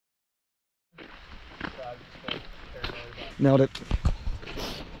Nailed it.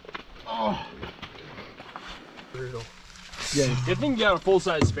 Oh. Brutal. Yeah. Good thing you got a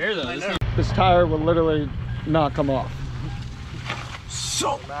full-size spare though. This tire will literally not come off.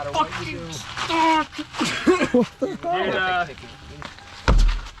 So fucking stuck.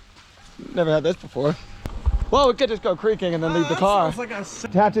 Never had this before. Well, we could just go creaking and then leave the car. Like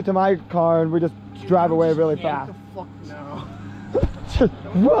Attach it to my car and we just drive away really fast. Fuck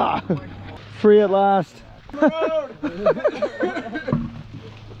no. Free at last.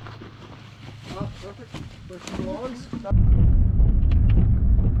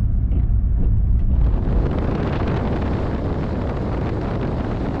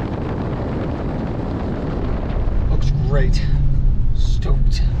 Looks great.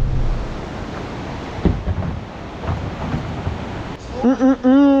 Stoked.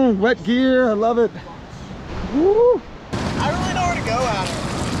 Wet gear, I love it. Woo. I don't really know where to go at it.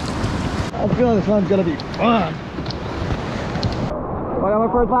 I'm feeling this one's gonna be fun. I got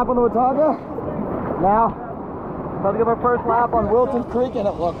my first lap on the Watauga. Now, about to get my first lap on Wilson Creek and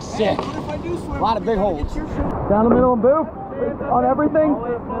it looks sick. A lot of big holes. Down the middle and boof on everything.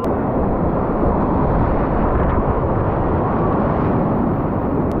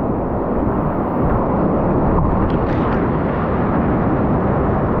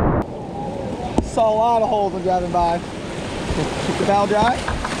 Saw a lot of holes when driving by. Keep the valve dry.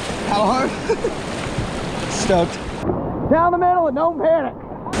 Paddle hard. Stoked. Down the middle and don't panic.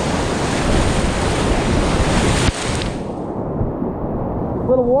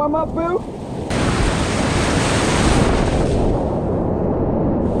 Little warm up, boo.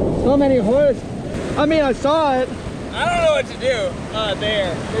 So many holes. I mean, I saw it. I don't know what to do.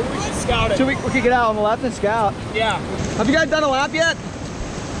 There. Maybe we should scout it. So we could get out on the left and scout. Yeah. Have you guys done a lap yet?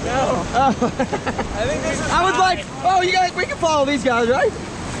 No. Oh. I think this is I was like, oh, you guys, we can follow these guys, right?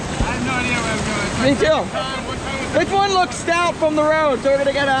 I have no idea where I'm going. Me too. Which one looks stout from the road, so we're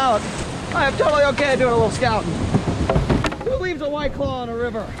gonna get out. I'm totally okay doing a little scouting. Who leaves a White Claw in a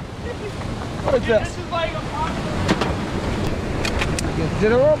river? What is this? This is like a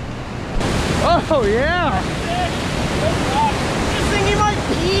Did it rope? Oh yeah! This thing you might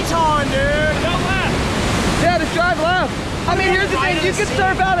peat on, dude. Go left. Yeah, just drive left. I mean, here's the thing, you can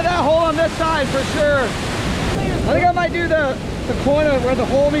surf out of that hole on this side for sure. I think I might do the corner where the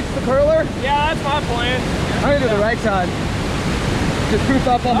hole meets the curler. Yeah, that's my plan. I'm gonna do the right side. Just proof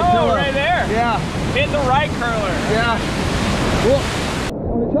up on the pillow. Oh, right there. Yeah. Hit the right curler. Yeah. Cool.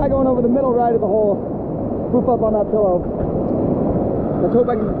 I'm gonna try going over the middle right of the hole. Proof up on that pillow. Let's hope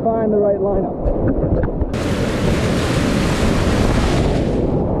I can find the right lineup.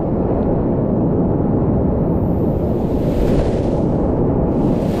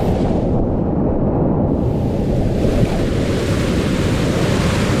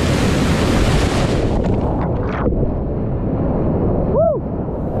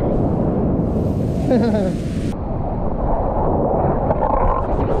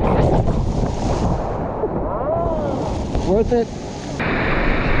 Worth it.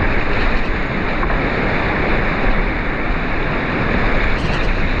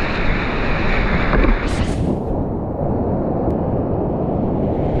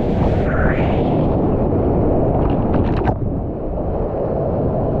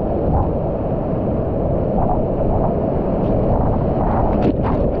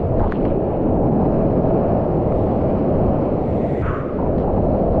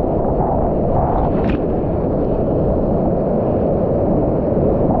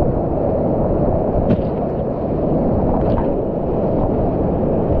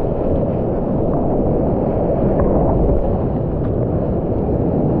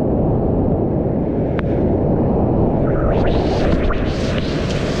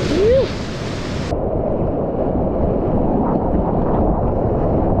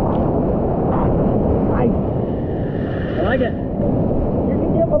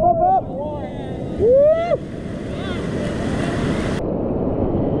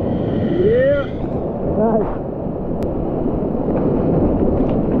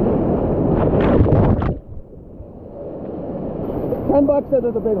 $10 said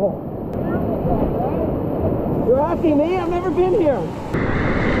there's a big hole. You're asking me? I've never been here.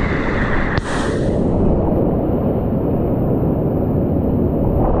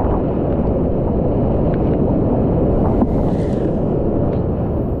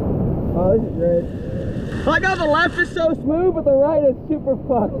 Oh, this is great. I got the left is so smooth, but the right is super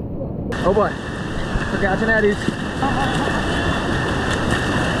fucked. Oh boy. We're catching eddies.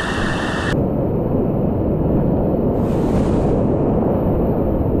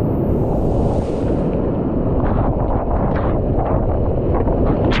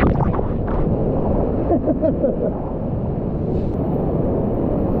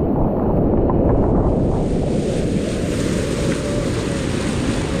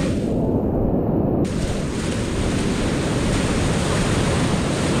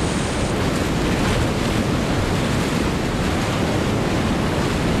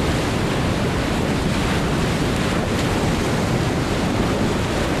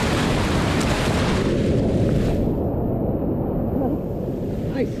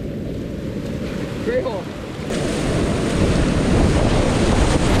 Nice. Great hole.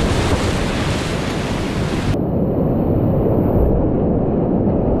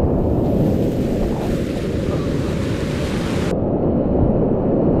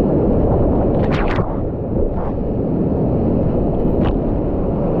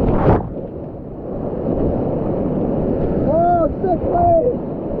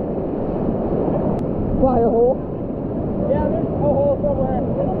 Fire hole. Yeah, there's a hole somewhere.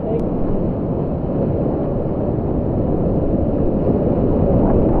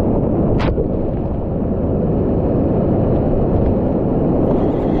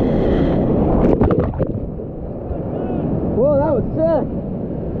 Whoa, that was sick.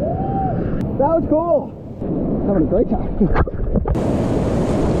 That was cool. Having a great time.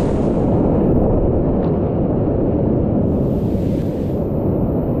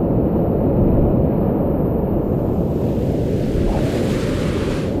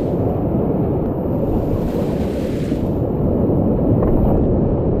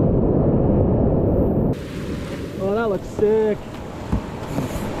 Oh, that looks sick.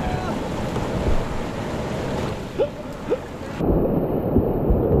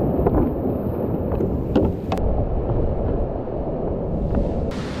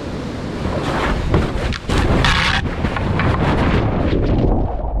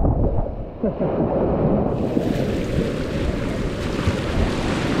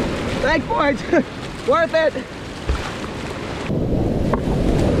 Thanks, boys. Worth it.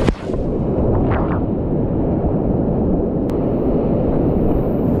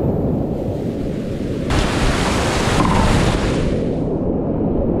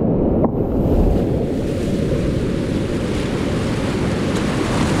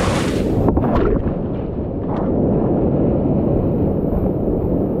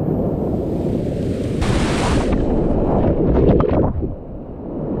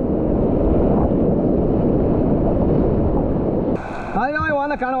 I'm the only one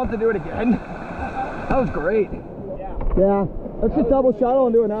that kind of wants to do it again. That was great. Yeah. Let's just double shuttle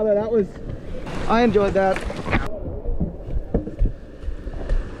and do another. That was, I enjoyed that.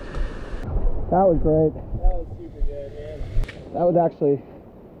 That was great. That was super good, man. That was actually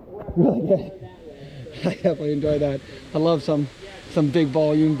really good. I definitely enjoyed that. I love some big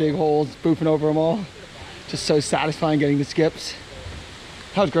volume, big holes, boofing over them all. Just so satisfying getting the skips.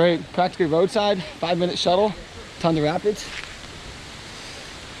 That was great. Practically roadside, 5-minute shuttle, tons of rapids.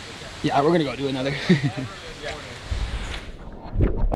 Yeah, we're gonna go do another.